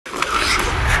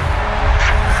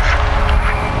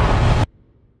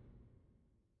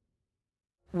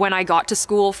When I got to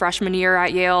school freshman year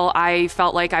at Yale, I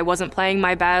felt like I wasn't playing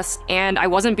my best and I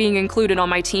wasn't being included on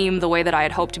my team the way that I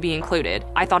had hoped to be included.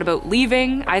 I thought about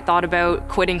leaving, I thought about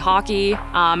quitting hockey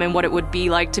and what it would be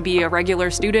like to be a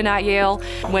regular student at Yale.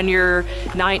 When you're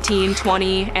 19,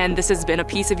 20, and this has been a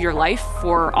piece of your life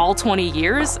for all 20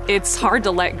 years, it's hard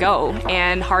to let go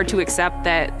and hard to accept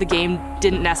that the game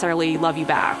didn't necessarily love you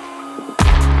back.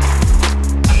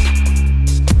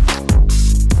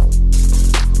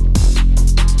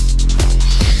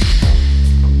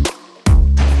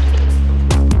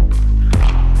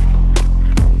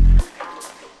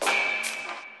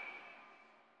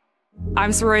 I'm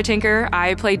Saroya Tinker.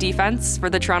 I play defense for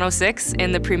the Toronto Six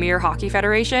in the Premier Hockey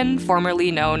Federation,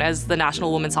 formerly known as the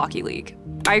National Women's Hockey League.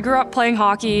 I grew up playing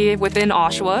hockey within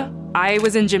Oshawa. I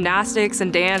was in gymnastics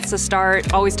and dance to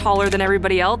start, always taller than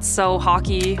everybody else, so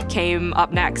hockey came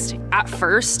up next. At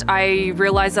first, I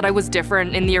realized that I was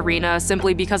different in the arena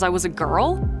simply because I was a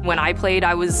girl. When I played,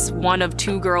 I was one of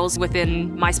two girls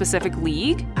within my specific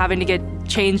league, having to get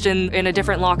changed in a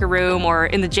different locker room or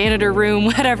in the janitor room,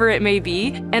 whatever it may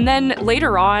be. And then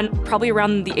later on, probably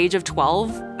around the age of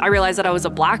 12, I realized that I was a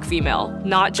black female,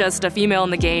 not just a female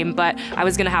in the game, but I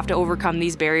was gonna have to overcome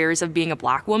these barriers of being a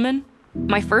black woman.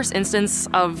 My first instance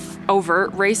of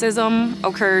overt racism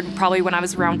occurred probably when I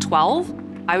was around 12.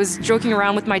 I was joking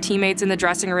around with my teammates in the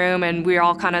dressing room and we were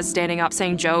all kind of standing up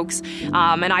saying jokes,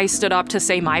 and I stood up to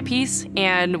say my piece,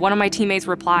 and one of my teammates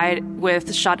replied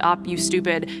with, "Shut up, you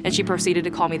stupid," and she proceeded to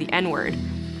call me the N-word.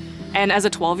 And as a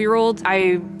 12-year-old,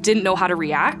 I didn't know how to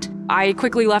react. I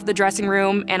quickly left the dressing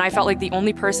room and I felt like the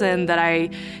only person that I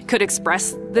could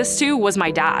express this to was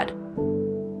my dad.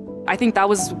 I think that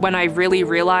was when I really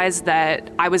realized that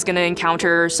I was going to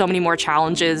encounter so many more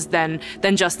challenges than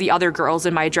just the other girls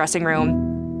in my dressing room.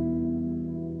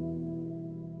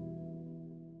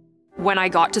 When I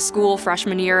got to school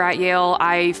freshman year at Yale,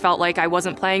 I felt like I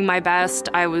wasn't playing my best.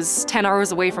 I was 10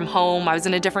 hours away from home, I was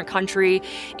in a different country,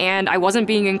 and I wasn't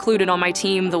being included on my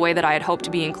team the way that I had hoped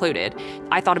to be included.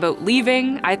 I thought about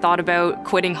leaving, I thought about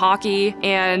quitting hockey,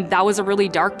 and that was a really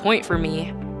dark point for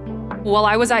me. While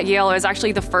I was at Yale, I was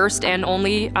actually the first and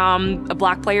only a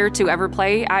black player to ever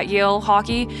play at Yale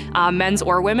hockey, men's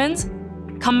or women's.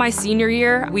 Come my senior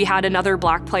year, we had another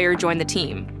black player join the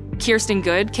team. Kirsten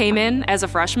Good came in as a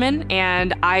freshman,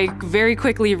 and I very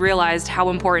quickly realized how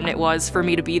important it was for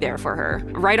me to be there for her.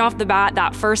 Right off the bat,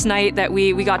 that first night that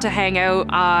we got to hang out,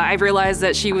 I realized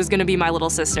that she was gonna be my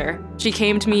little sister. She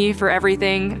came to me for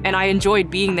everything, and I enjoyed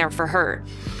being there for her.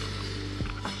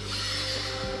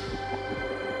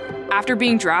 After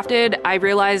being drafted, I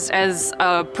realized as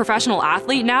a professional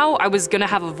athlete now, I was gonna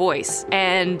have a voice.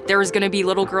 And there was gonna be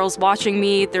little girls watching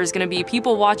me, there's gonna be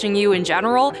people watching you in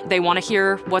general. They wanna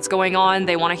hear what's going on,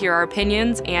 they wanna hear our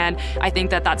opinions, and I think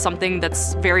that that's something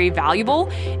that's very valuable.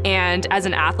 And as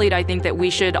an athlete, I think that we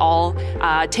should all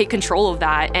take control of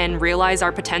that and realize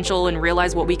our potential and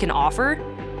realize what we can offer.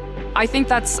 I think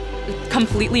that's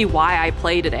completely why I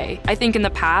play today. I think in the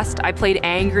past, I played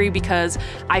angry because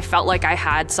I felt like I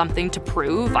had something to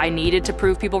prove. I needed to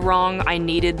prove people wrong. I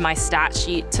needed my stat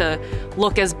sheet to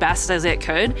look as best as it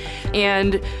could.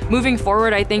 And moving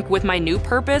forward, I think with my new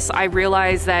purpose, I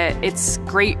realized that it's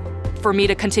great for me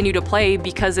to continue to play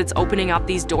because it's opening up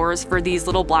these doors for these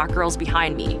little black girls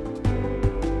behind me.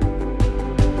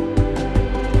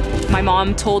 My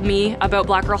mom told me about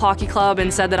Black Girl Hockey Club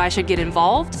and said that I should get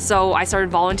involved, so I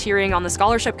started volunteering on the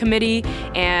scholarship committee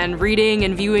and reading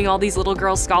and viewing all these little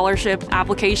girls' scholarship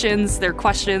applications, their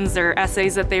questions, their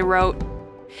essays that they wrote.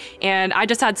 And I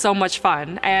just had so much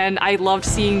fun, and I loved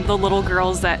seeing the little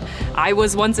girls that I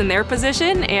was once in their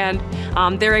position, and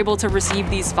they're able to receive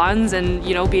these funds and,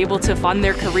 you know, be able to fund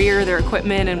their career, their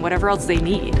equipment, and whatever else they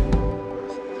need.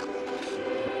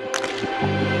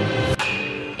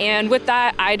 And with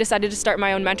that, I decided to start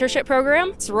my own mentorship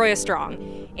program, Saroya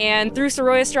Strong. And through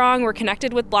Saroya Strong, we're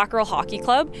connected with Black Girl Hockey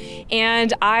Club,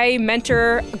 and I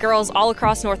mentor girls all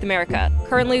across North America.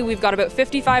 Currently, we've got about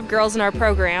 55 girls in our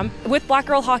program. With Black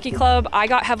Girl Hockey Club, I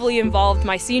got heavily involved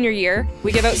my senior year.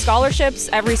 We give out scholarships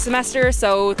every semester,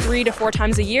 so 3 to 4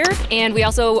 times a year. And we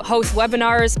also host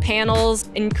webinars, panels,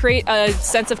 and create a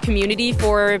sense of community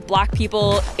for black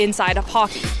people inside of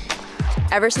hockey.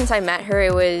 Ever since I met her,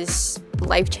 it was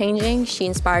life-changing. She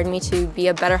inspired me to be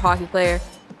a better hockey player.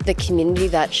 The community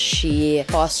that she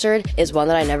fostered is one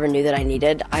that I never knew that I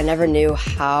needed. I never knew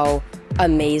how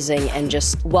amazing and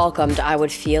just welcomed I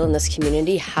would feel in this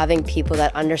community, having people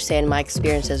that understand my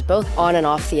experiences both on and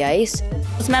off the ice.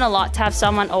 It's meant a lot to have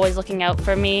someone always looking out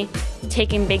for me,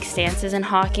 taking big stances in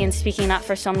hockey and speaking up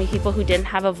for so many people who didn't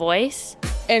have a voice.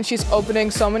 And she's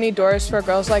opening so many doors for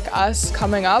girls like us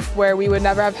coming up where we would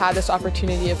never have had this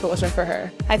opportunity if it wasn't for her.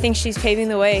 I think she's paving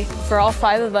the way for all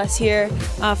 5 of us here,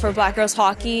 for Black girls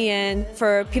hockey and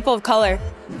for people of color,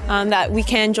 that we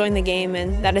can join the game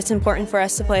and that it's important for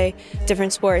us to play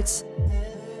different sports.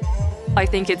 I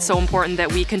think it's so important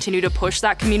that we continue to push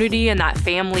that community and that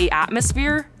family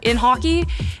atmosphere in hockey,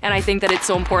 and I think that it's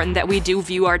so important that we do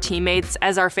view our teammates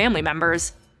as our family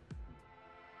members.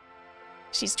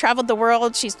 She's traveled the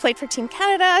world, she's played for Team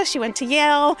Canada, she went to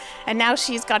Yale, and now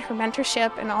she's got her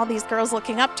mentorship and all these girls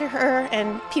looking up to her,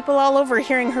 and people all over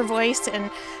hearing her voice and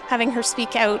having her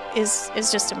speak out is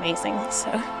just amazing.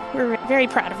 So we're very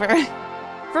proud of her.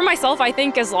 For myself, I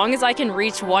think as long as I can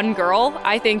reach one girl,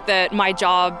 I think that my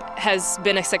job has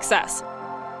been a success.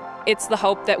 It's the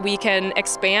hope that we can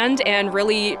expand and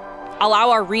really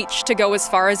allow our reach to go as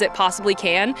far as it possibly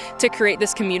can to create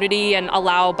this community and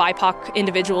allow BIPOC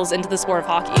individuals into the sport of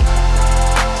hockey.